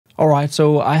Alright,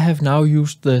 so I have now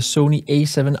used the Sony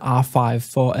a7R5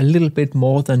 for a little bit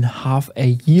more than half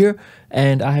a year,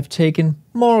 and I have taken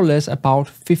more or less about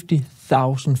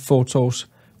 50,000 photos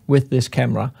with this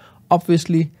camera.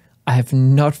 Obviously, I have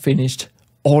not finished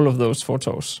all of those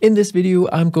photos. In this video,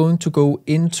 I'm going to go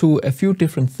into a few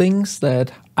different things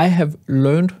that I have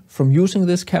learned from using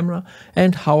this camera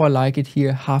and how I like it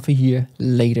here half a year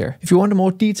later. If you want a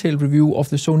more detailed review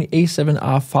of the Sony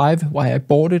a7R5, why I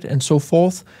bought it and so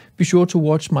forth, be sure to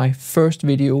watch my first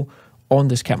video on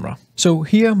this camera. So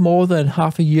here, more than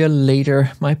half a year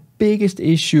later, my biggest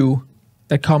issue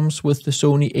that comes with the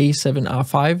Sony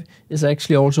a7R5 is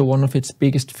actually also one of its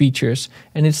biggest features,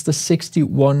 and it's the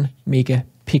 61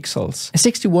 megapixels. A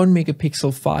 61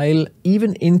 megapixel file,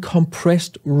 even in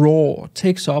compressed RAW,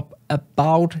 takes up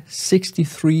about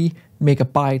 63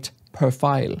 megabyte per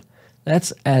file.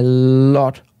 That's a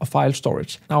lot of file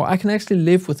storage. Now, I can actually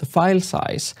live with the file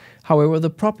size. However, the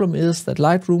problem is that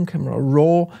Lightroom, Camera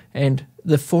Raw, and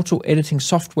the photo editing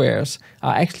softwares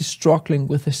are actually struggling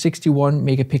with a 61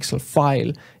 megapixel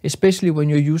file, especially when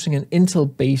you're using an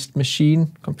Intel-based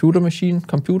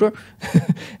computer,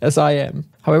 as I am.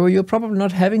 However, you're probably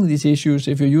not having these issues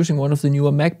if you're using one of the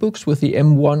newer MacBooks with the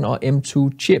M1 or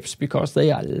M2 chips, because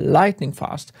they are lightning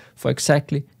fast for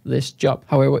exactly this job.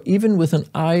 However, even with an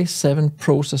i7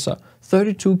 processor,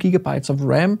 32 gigabytes of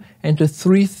RAM, and a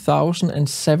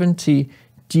 3070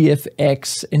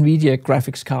 GFX NVIDIA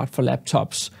graphics card for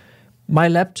laptops, my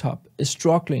laptop is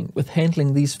struggling with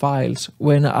handling these files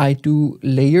when I do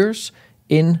layers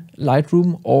in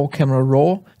Lightroom or Camera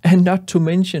Raw, and not to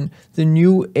mention the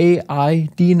new AI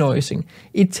denoising.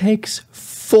 It takes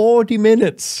 40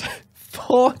 minutes,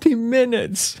 40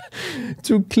 minutes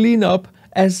to clean up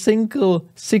a single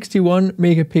 61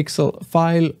 megapixel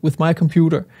file with my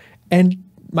computer. And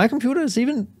my computer is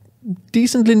even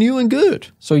decently new and good.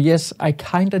 So yes, I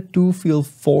kind of do feel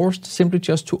forced simply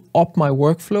just to up my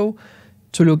workflow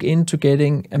to look into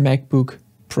getting a MacBook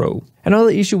Pro.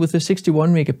 Another issue with the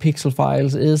 61 megapixel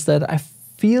files is that I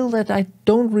feel that I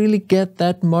don't really get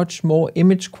that much more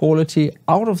image quality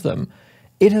out of them.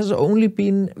 It has only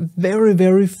been very,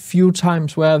 very few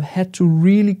times where I've had to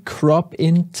really crop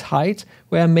in tight,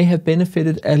 where I may have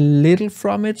benefited a little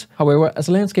from it. However, as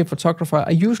a landscape photographer,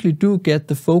 I usually do get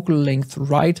the focal length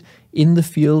right in the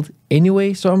field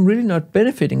anyway, so I'm really not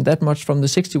benefiting that much from the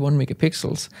 61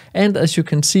 megapixels. And as you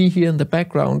can see here in the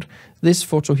background, this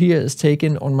photo here is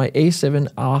taken on my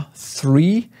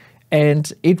a7R3,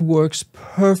 and it works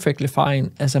perfectly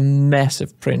fine as a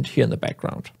massive print here in the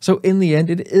background. So in the end,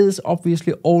 it is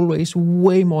obviously always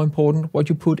way more important what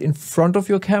you put in front of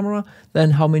your camera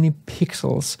than how many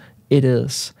pixels it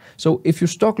is. So if you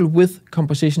struggle with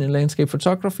composition in landscape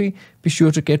photography, be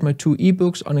sure to get my 2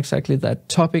 ebooks on exactly that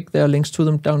topic. There are links to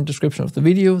them down in the description of the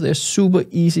video. They're super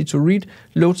easy to read,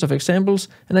 loads of examples,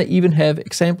 and I even have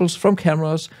examples from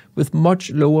cameras with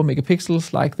much lower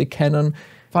megapixels, like the Canon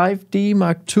 5D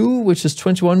Mark II, which is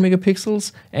 21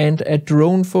 megapixels, and a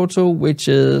drone photo, which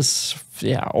is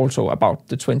also about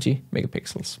the 20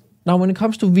 megapixels. Now, when it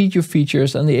comes to video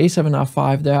features and the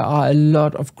a7R5, there are a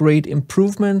lot of great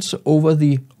improvements over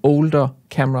the older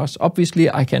cameras. Obviously,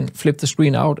 I can flip the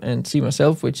screen out and see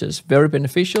myself, which is very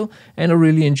beneficial, and I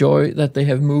really enjoy that they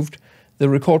have moved the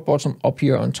record button up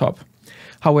here on top.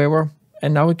 However,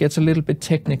 and now it gets a little bit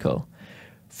technical,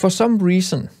 for some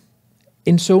reason,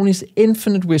 in Sony's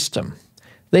infinite wisdom,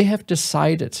 they have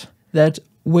decided that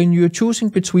when you're choosing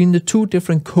between the two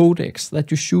different codecs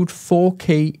that you shoot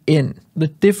 4K in, the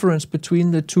difference between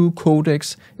the two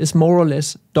codecs is more or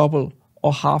less double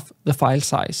or half the file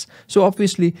size. So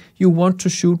obviously you want to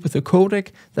shoot with a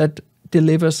codec that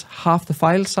delivers half the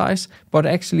file size, but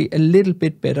actually a little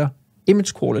bit better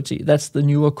image quality. That's the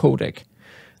newer codec.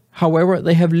 However,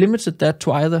 they have limited that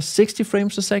to either 60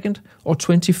 frames a second or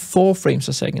 24 frames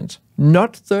a second,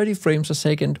 not 30 frames a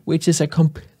second, which is a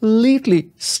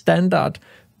completely standard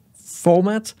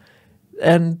format,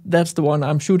 and that's the one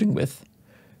I'm shooting with.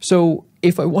 So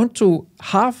if I want to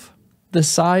halve the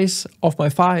size of my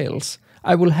files,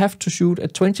 I will have to shoot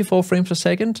at 24 frames a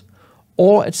second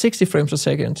or at 60 frames a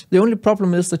second. The only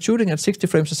problem is that shooting at 60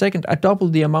 frames a second, I double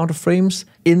the amount of frames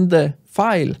in the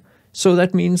file. So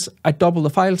that means I double the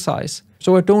file size.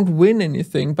 So I don't win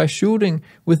anything by shooting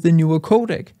with the newer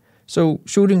codec. So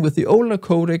shooting with the older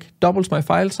codec doubles my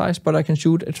file size, but I can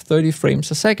shoot at 30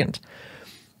 frames a second.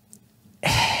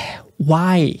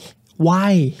 Why?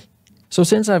 Why? So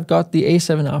since I've got the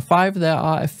a7R5, there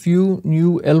are a few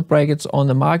new L brackets on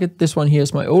the market. This one here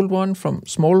is my old one from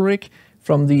Smallrig,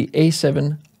 from the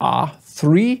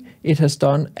a7R3. It has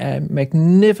done a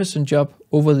magnificent job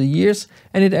over the years,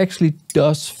 and it actually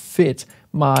does fit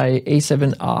my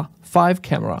a7R5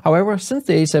 camera. However, since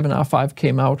the a7R5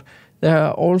 came out, there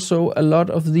are also a lot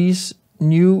of these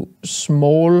new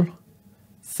small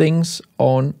things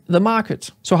on the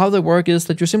market. So how they work is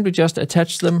that you simply just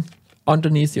attach them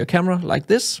underneath your camera like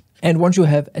this. And once you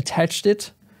have attached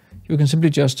it, you can simply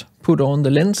just put on the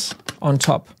lens on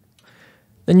top.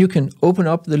 Then you can open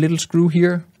up the little screw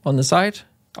here on the side,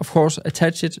 of course,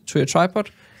 attach it to a tripod,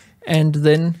 and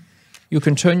then you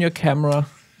can turn your camera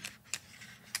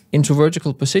into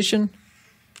vertical position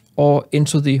or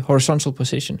into the horizontal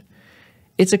position.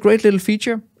 It's a great little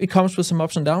feature. It comes with some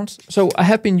ups and downs. So I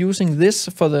have been using this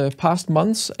for the past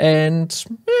months, and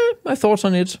my thoughts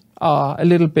on it are a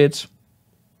little bit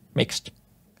mixed.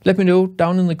 Let me know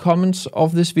down in the comments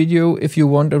of this video if you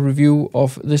want a review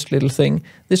of this little thing.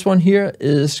 This one here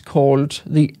is called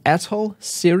the Atoll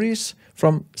series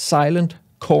from Silent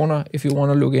Corner, if you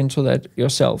want to look into that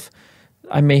yourself.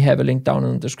 I may have a link down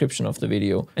in the description of the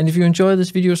video. And if you enjoy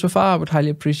this video so far, I would highly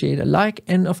appreciate a like.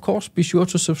 And of course, be sure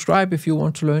to subscribe if you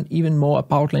want to learn even more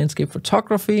about landscape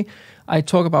photography. I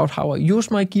talk about how I use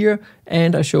my gear,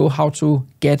 and I show how to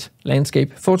get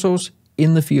landscape photos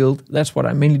in the field. That's what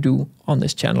I mainly do on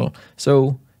this channel.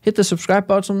 So hit the subscribe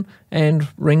button and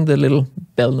ring the little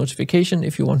bell notification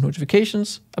if you want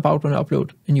notifications about when I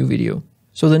upload a new video.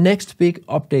 So the next big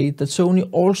update that Sony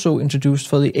also introduced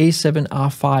for the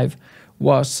a7R5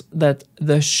 was that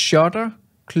the shutter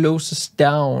closes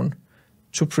down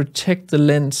to protect the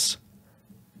lens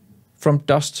from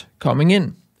dust coming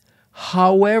in.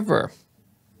 However,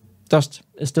 dust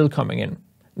is still coming in.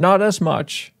 Not as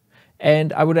much.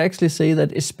 And I would actually say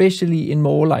that especially in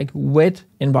more like wet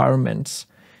environments,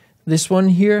 this one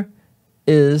here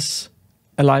is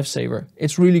a lifesaver.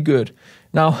 It's really good.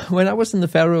 Now, when I was in the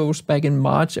Faroes back in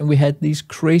March and we had these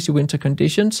crazy winter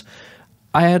conditions,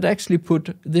 I had actually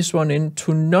put this one in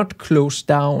to not close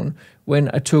down when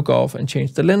I took off and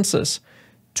changed the lenses,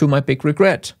 to my big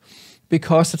regret.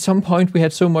 Because at some point we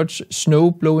had so much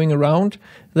snow blowing around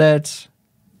that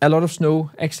a lot of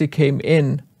snow actually came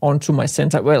in onto my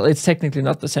sensor. Well, it's technically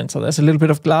not the sensor. There's a little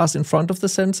bit of glass in front of the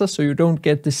sensor, so you don't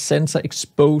get the sensor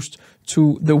exposed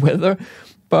to the weather.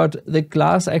 But the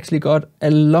glass actually got a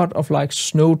lot of like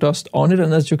snow dust on it.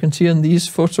 And as you can see in these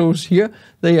photos here,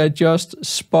 they are just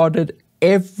spotted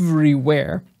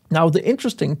everywhere. Now, the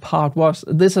interesting part was,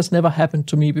 this has never happened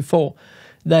to me before,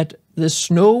 that the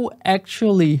snow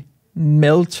actually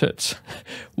melted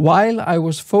while I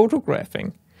was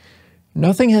photographing.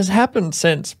 Nothing has happened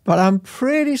since, but I'm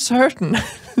pretty certain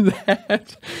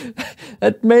that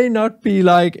that may not be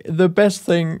like the best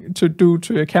thing to do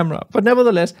to a camera. But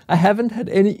nevertheless, I haven't had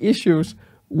any issues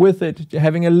with it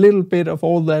having a little bit of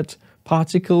all that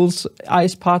particles,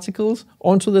 ice particles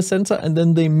onto the sensor, and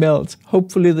then they melt.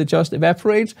 Hopefully they just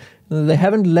evaporate. They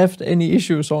haven't left any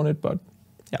issues on it, but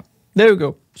yeah, there we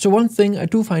go. So one thing I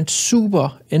do find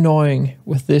super annoying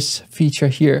with this feature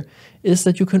here is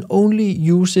that you can only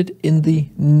use it in the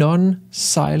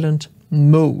non-silent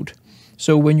mode.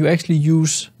 So when you actually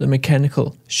use the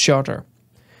mechanical shutter.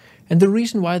 And the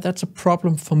reason why that's a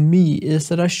problem for me is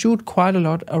that I shoot quite a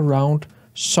lot around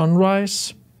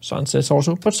sunrise, sunsets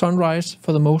also, but sunrise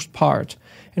for the most part.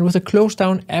 And with a closed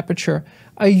down aperture,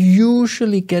 I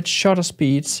usually get shutter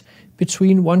speeds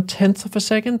between 1/10 of a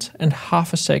second and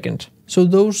half a second. So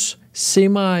those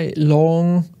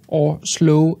semi-long or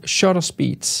slow shutter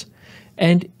speeds.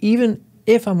 And even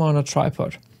if I'm on a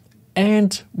tripod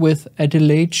and with a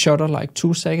delayed shutter like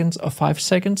 2 seconds or 5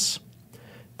 seconds,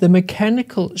 the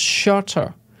mechanical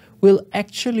shutter will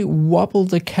actually wobble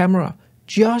the camera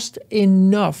just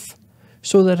enough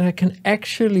so that I can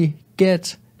actually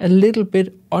get a little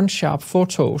bit unsharp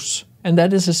photos. And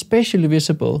that is especially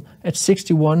visible at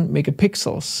 61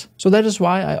 megapixels. So that is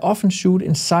why I often shoot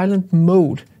in silent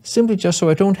mode, simply just so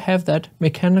I don't have that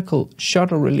mechanical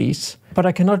shutter release. But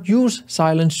I cannot use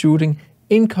silent shooting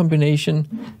in combination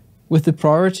with the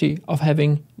priority of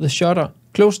having the shutter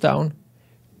closed down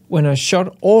when I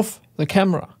shut off the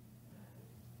camera.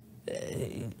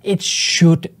 It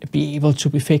should be able to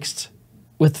be fixed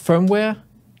with firmware,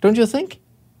 don't you think?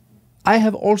 I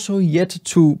have also yet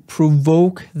to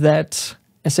provoke that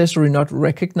accessory not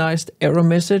recognized error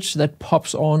message that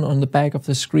pops on the back of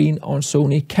the screen on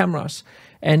Sony cameras.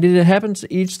 And it happens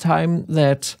each time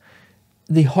that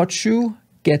the hot shoe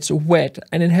gets wet,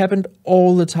 and it happened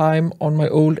all the time on my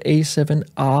old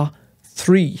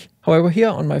a7R3. However, here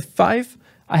on my 5,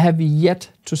 I have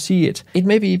yet to see it. It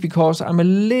may be because I'm a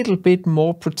little bit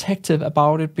more protective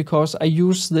about it, because I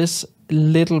use this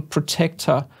little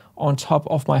protector on top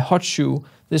of my hot shoe.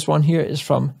 This one here is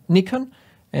from Nikon,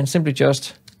 and simply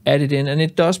just add it in, and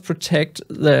it does protect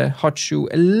the hot shoe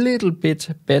a little bit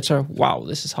better. Wow,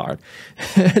 this is hard.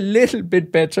 A little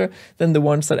bit better than the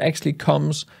ones that actually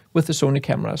comes with the Sony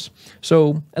cameras.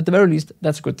 So at the very least,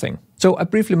 that's a good thing. So I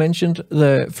briefly mentioned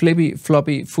the flippy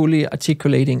floppy fully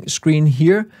articulating screen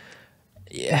here.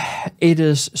 Yeah, it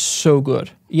is so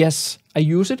good. Yes, I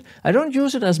use it. I don't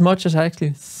use it as much as I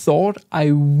actually thought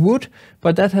I would,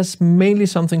 but that has mainly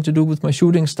something to do with my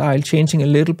shooting style changing a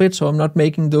little bit, so I'm not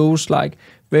making those like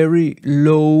very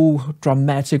low,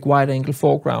 dramatic wide-angle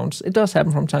foregrounds. It does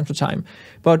happen from time to time.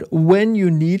 But when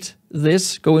you need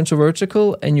this go into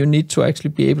vertical and you need to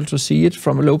actually be able to see it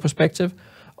from a low perspective,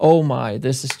 oh my,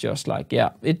 this is just like,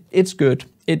 yeah, it's good.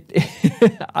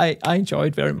 I enjoy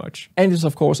it very much. And it's,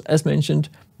 of course, as mentioned,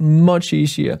 much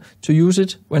easier to use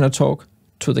it when I talk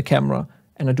to the camera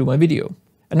and I do my video.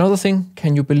 Another thing,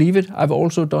 can you believe it, I've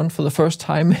also done for the first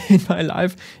time in my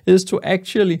life, is to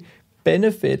actually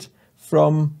benefit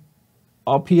from,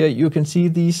 up here, you can see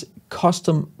these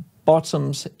custom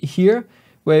bottoms here,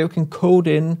 where you can code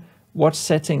in what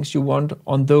settings you want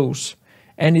on those.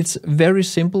 And it's very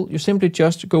simple. You simply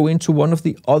just go into one of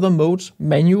the other modes,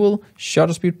 manual,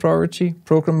 shutter speed priority,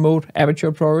 program mode,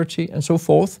 aperture priority, and so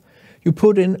forth. You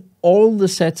put in all the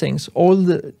settings, all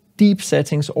the deep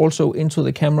settings also into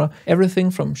the camera,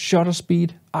 everything from shutter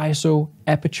speed, ISO,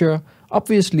 aperture,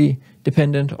 obviously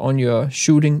dependent on your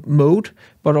shooting mode,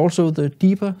 but also the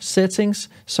deeper settings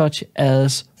such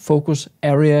as focus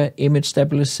area, image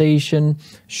stabilization,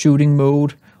 shooting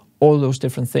mode, all those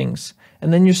different things.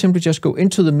 And then you simply just go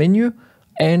into the menu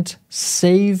and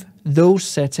save those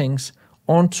settings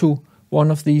onto one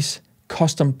of these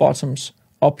custom bottoms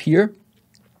up here.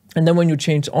 And then when you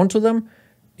change onto them,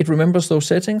 it remembers those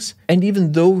settings. And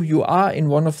even though you are in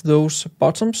one of those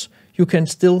bottoms, you can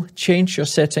still change your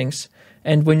settings.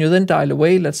 And when you then dial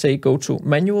away, let's say go to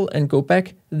manual and go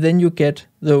back, then you get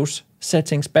those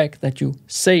settings back that you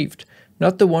saved.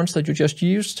 Not the ones that you just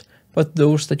used, but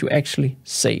those that you actually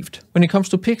saved. When it comes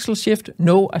to pixel shift,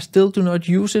 no, I still do not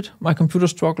use it. My computer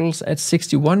struggles at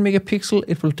 61 megapixel.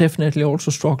 It will definitely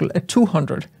also struggle at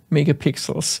 200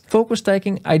 megapixels. Focus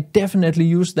stacking, I definitely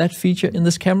use that feature in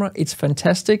this camera. It's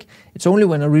fantastic. It's only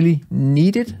when I really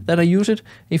need it that I use it.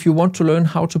 If you want to learn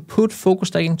how to put focus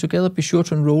stacking together, be sure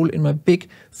to enroll in my big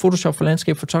Photoshop for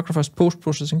landscape photographers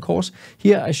post-processing course.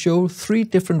 Here I show 3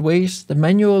 different ways: the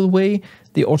manual way,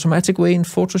 the automatic way in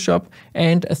Photoshop,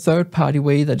 and a third-party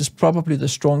way that is probably the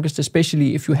strongest,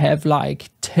 especially if you have like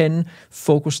 10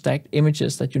 focus stacked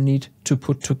images that you need to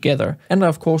put together. And I,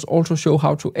 of course, also show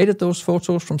how to edit those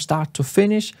photos from start to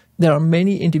finish. There are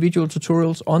many individual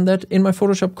tutorials on that in my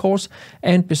Photoshop course.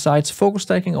 And besides focus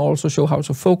stacking, I also show how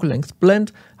to focal length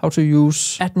blend, how to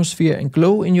use atmosphere and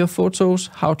glow in your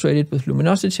photos, how to edit with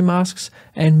luminosity masks,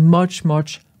 and much,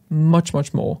 much, much,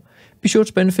 much more. Be sure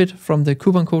to benefit from the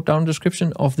coupon code down in the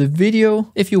description of the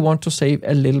video if you want to save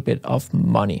a little bit of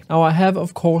money. Now, I have,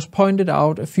 of course, pointed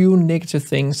out a few negative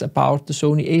things about the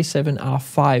Sony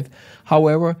a7R5.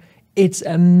 However, it's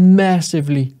a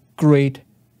massively great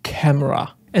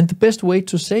camera. And the best way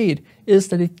to say it is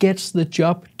that it gets the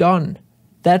job done.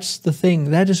 That's the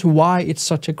thing. That is why it's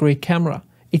such a great camera.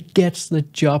 It gets the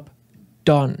job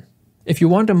done. If you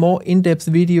want a more in-depth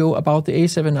video about the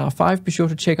a7R5, be sure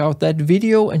to check out that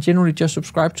video, and generally just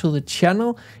subscribe to the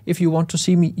channel if you want to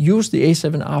see me use the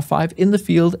a7R5 in the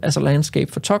field as a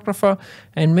landscape photographer,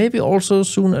 and maybe also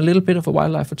soon a little bit of a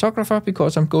wildlife photographer,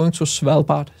 because I'm going to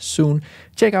Svalbard soon.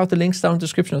 Check out the links down in the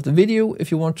description of the video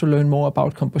if you want to learn more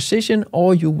about composition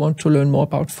or you want to learn more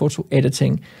about photo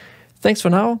editing. Thanks for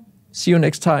now. See you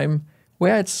next time,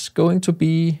 where it's going to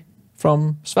be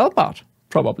from Svalbard,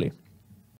 probably.